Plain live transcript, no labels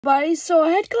Buddy, so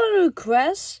I had got a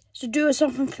request to do a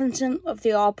song from Phantom of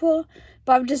the Opera,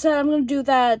 but I've decided I'm going to do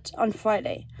that on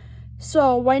Friday.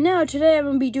 So right now, today I'm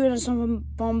going to be doing a song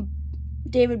from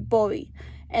David Bowie,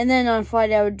 and then on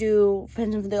Friday I would do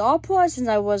Phantom of the Opera, since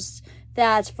I was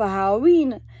that for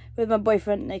Halloween with my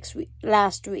boyfriend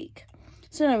last week.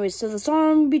 So anyways, so the song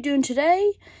I'm going to be doing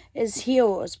today is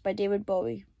Heroes by David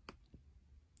Bowie. I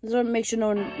just want to make sure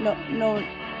no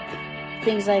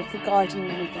things I've forgotten or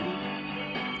anything.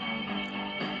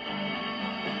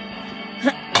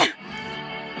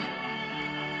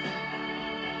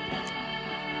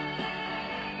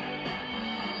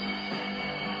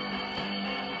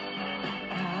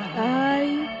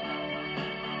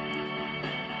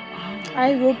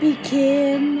 I will be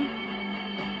king,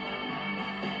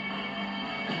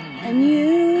 and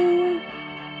you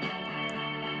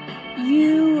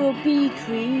will be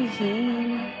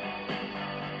queen.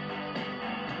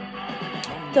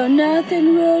 Though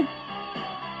nothing will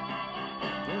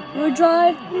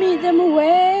drive them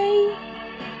away,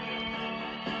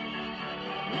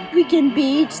 we can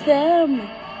beat them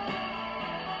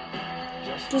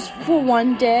just for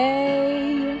one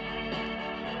day.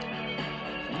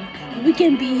 We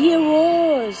can be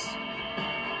heroes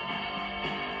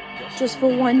just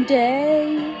for one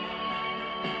day.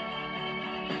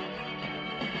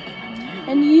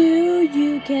 And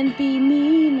you can be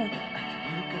mean.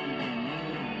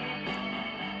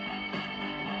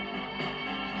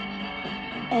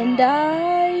 And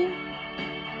I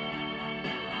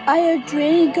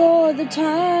drink all the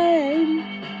time,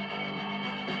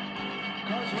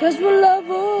 'cause we're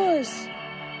lovers.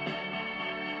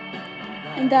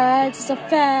 And that's a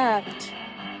fact.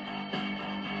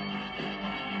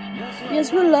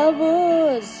 Yes, we're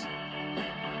lovers.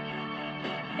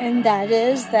 And that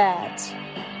is that.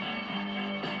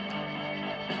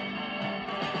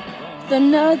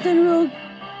 Then nothing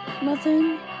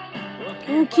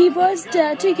will keep us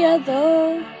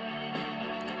together.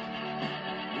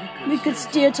 We could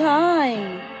steal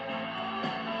time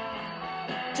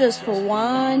just for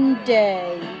one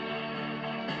day.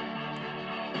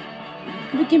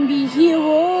 We can be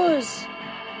heroes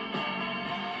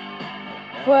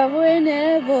forever and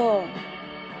ever.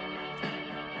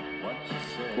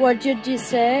 What did you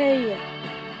say?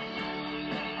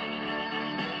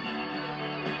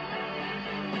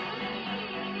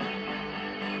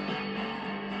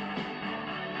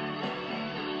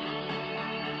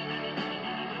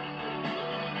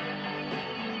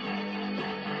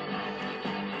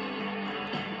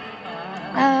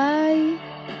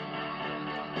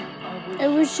 I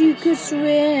wish you could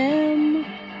swim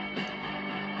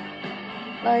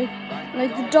like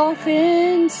the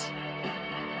dolphins.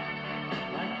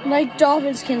 Like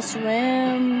dolphins can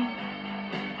swim.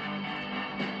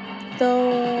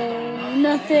 Though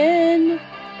nothing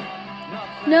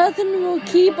will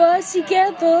keep us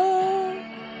together.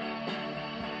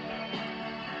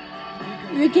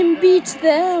 We can beat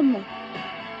them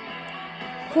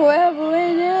forever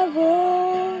and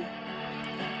ever.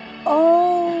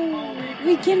 Oh,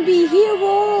 we can be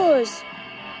heroes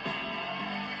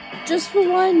just for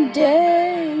one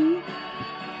day.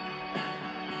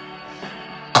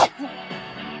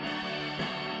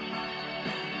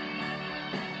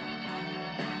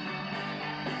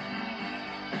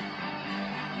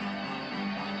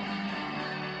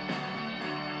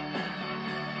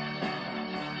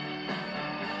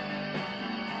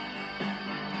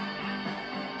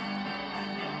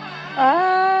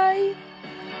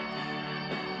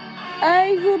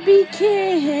 I will be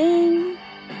king,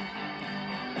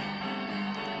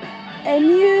 and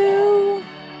you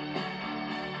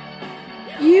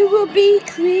will be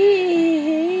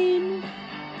queen.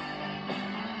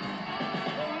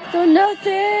 Though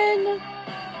nothing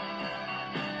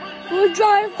will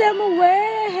drive them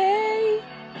away,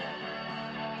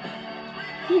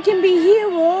 we can be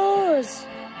heroes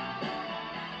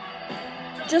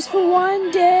just for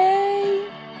one day.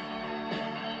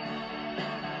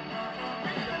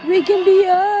 We can be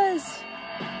us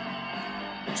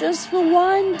just for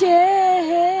one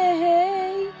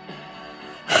day.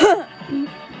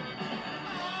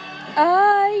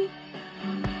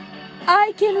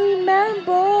 I can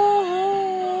remember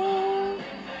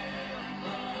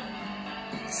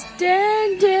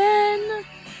standing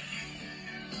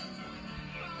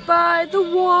by the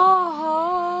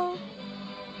wall,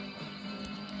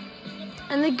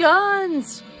 and the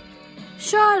guns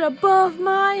shot above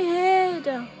my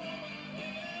head,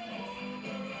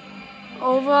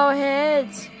 over our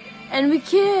heads, and we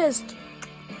kissed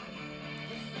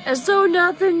as though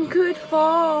nothing could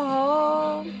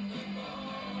fall.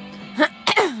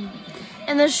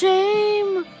 And the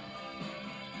shame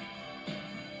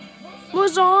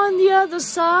was on the other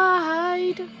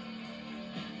side.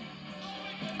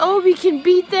 Oh, we can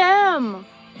beat them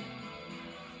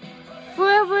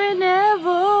forever and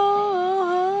ever.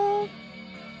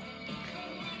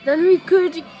 Then we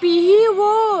could be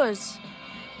heroes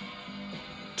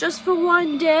just for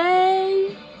one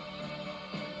day.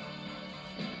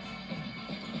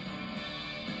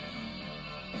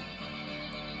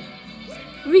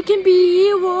 We can be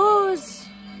heroes.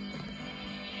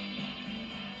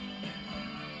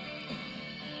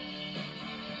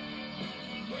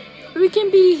 We can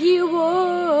be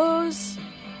heroes.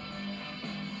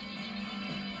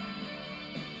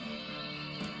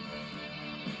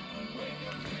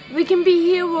 We can be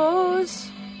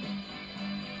heroes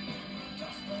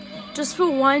just for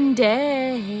one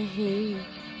day.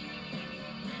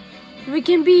 We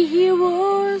can be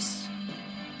heroes.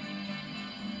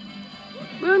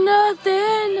 We're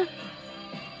nothing,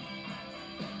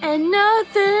 and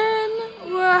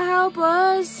nothing will help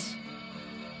us.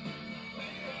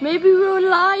 Maybe we're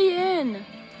lying.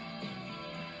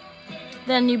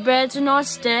 Then you better not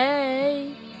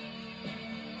stay.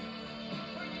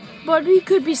 But we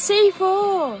could be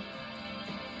safer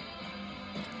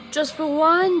just for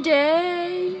one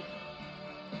day.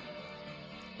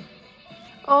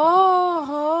 Oh,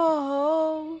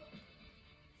 oh,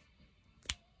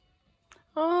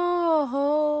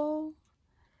 oh.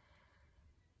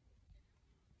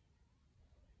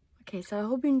 Okay, so I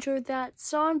hope you enjoyed that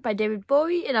song by David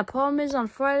Bowie. And I promise on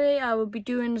Friday I will be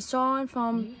doing a song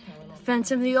from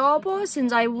Phantom of the Opera,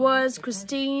 since I was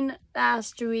Christine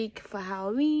last week for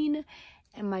Halloween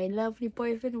and my lovely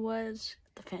boyfriend was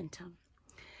the Phantom.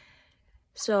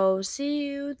 So see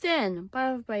you then.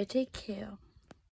 Bye everybody, take care.